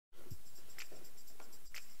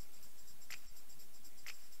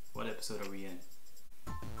episode are we in?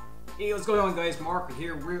 Hey, what's going on guys? Mark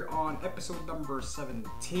here. We're on episode number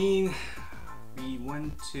 17. We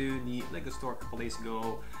went to the LEGO store a couple days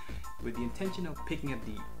ago with the intention of picking up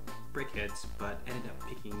the Brickheadz, but ended up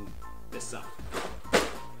picking this up.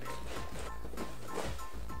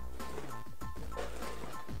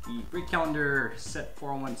 The Brick Calendar set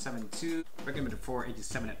 40172, recommended for ages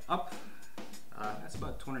 7 and up. That's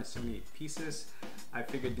about 278 pieces. I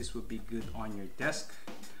figured this would be good on your desk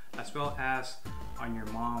as well as on your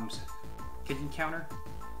mom's kitchen counter,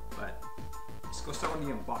 but let's go start with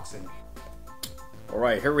the unboxing.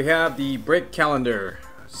 Alright, here we have the Brick Calendar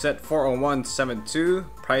set 40172,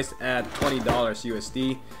 priced at $20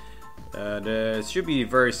 USD. This should be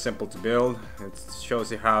very simple to build. It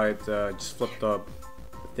shows you how it just flipped up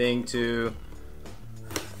the thing to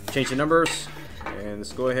change the numbers. And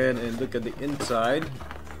let's go ahead and look at the inside.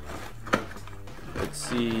 Let's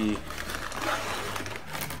see.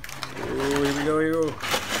 Oh, here we go, here we go.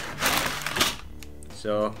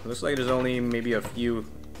 So looks like there's only maybe a few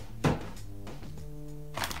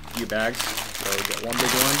bags. So we got one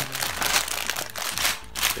big one.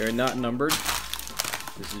 They're not numbered.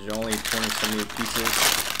 This is only 278 pieces.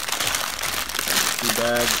 And 2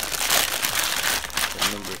 bags.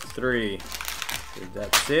 And number 3. So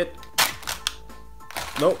that's it.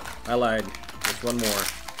 Nope, I lied. There's one more.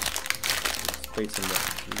 Let's place in there.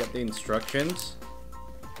 We got the instructions.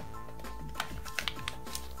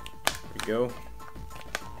 There we go.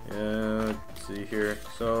 Let's see here.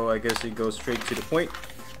 So I guess it goes straight to the point.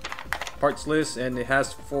 Parts list, and it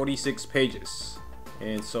has 46 pages.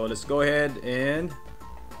 And so let's go ahead and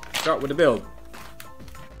start with the build.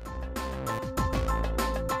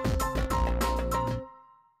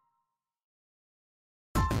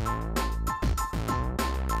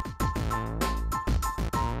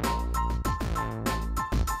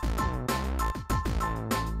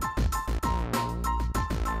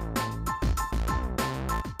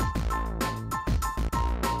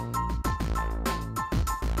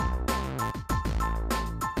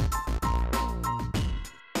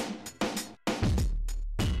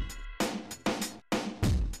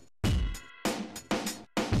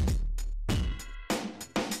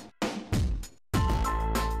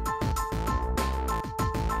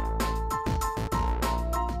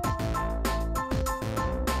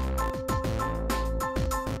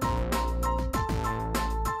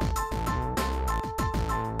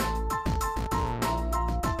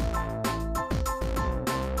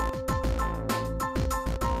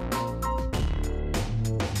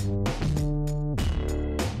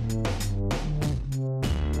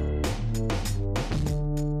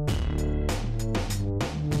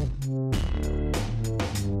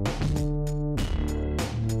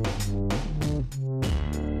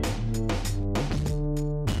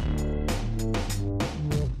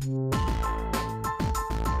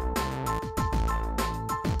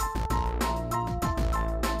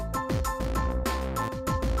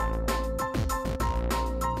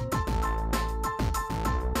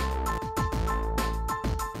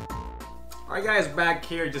 Alright guys, back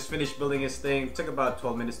here, just finished building this thing. It took about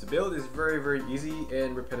 12 minutes to build. It's very easy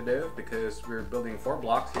and repetitive because we're building 4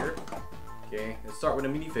 blocks here. Okay, let's start with a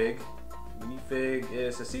minifig. Minifig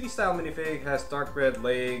is a CD style minifig, has dark red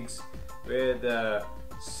legs with a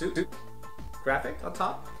suit graphic on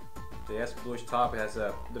top. So it has a bluish top, it has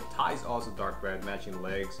the tie is also dark red, matching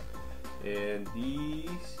legs. And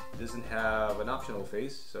these doesn't have an optional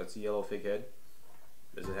face, so it's a yellow fig head.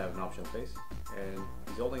 Doesn't have an optional face, and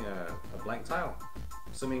he's holding a blank tile,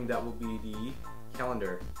 assuming that will be the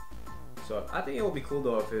calendar. So I think it will be cool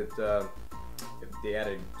though if they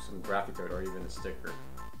added some graphic to it or even a sticker.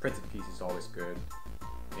 Printed piece is always good,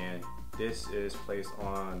 and this is placed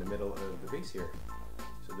on the middle of the base here.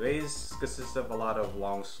 So the base consists of a lot of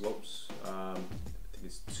long slopes. I think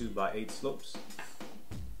it's 2x8 slopes.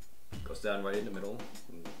 Goes down right in the middle,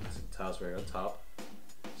 and some tiles right on top.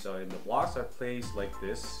 So in the blocks are placed like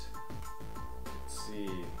this. Let's see.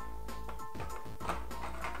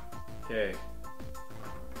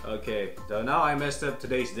 Okay, so now I messed up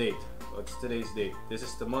today's date. What's today's date? This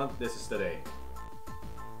is the month, this is the day.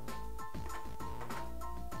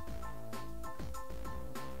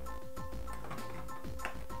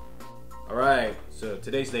 Alright, so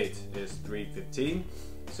today's date is 3/15.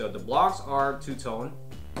 So the blocks are two-tone.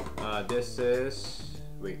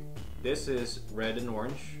 This is red and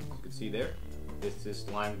orange, you can see there. This is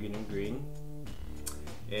lime green and green.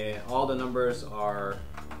 And all the numbers are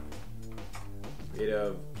made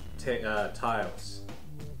of tiles.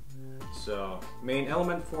 So main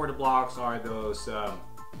element for the blocks are those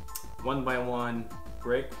 1x1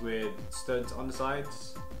 brick with studs on the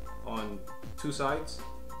sides, on 2 sides,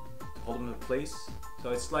 hold them in place. So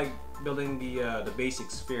it's like building the basic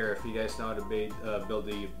sphere, if you guys know how to build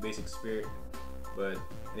the basic sphere. But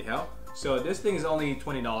anyhow, so this thing is only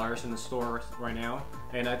 $20 in the store right now,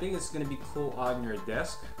 and I think it's gonna be cool on your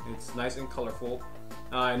desk. It's nice and colorful.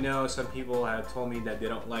 I know some people have told me that they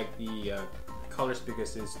don't like the colors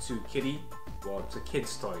because it's too kiddie. Well, it's a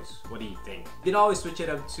kid's toys. What do you think? You can always switch it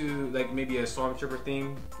up to like maybe a stormtrooper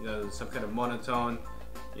theme, you know, some kind of monotone.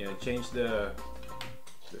 You know, change the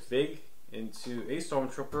fig into a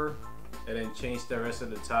stormtrooper, and then change the rest of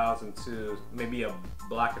the tiles into maybe a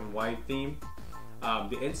black and white theme.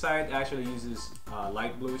 The inside actually uses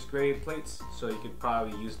light bluish gray plates, so you could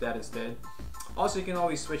probably use that instead. Also, you can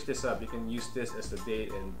always switch this up. You can use this as the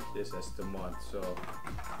date and this as the month. So,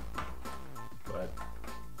 but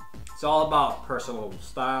it's all about personal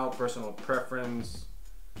style, personal preference.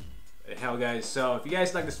 Anyhow guys, so if you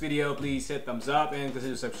guys like this video, please hit thumbs up and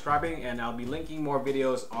consider subscribing, and I'll be linking more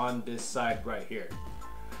videos on this side right here.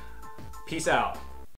 Peace out.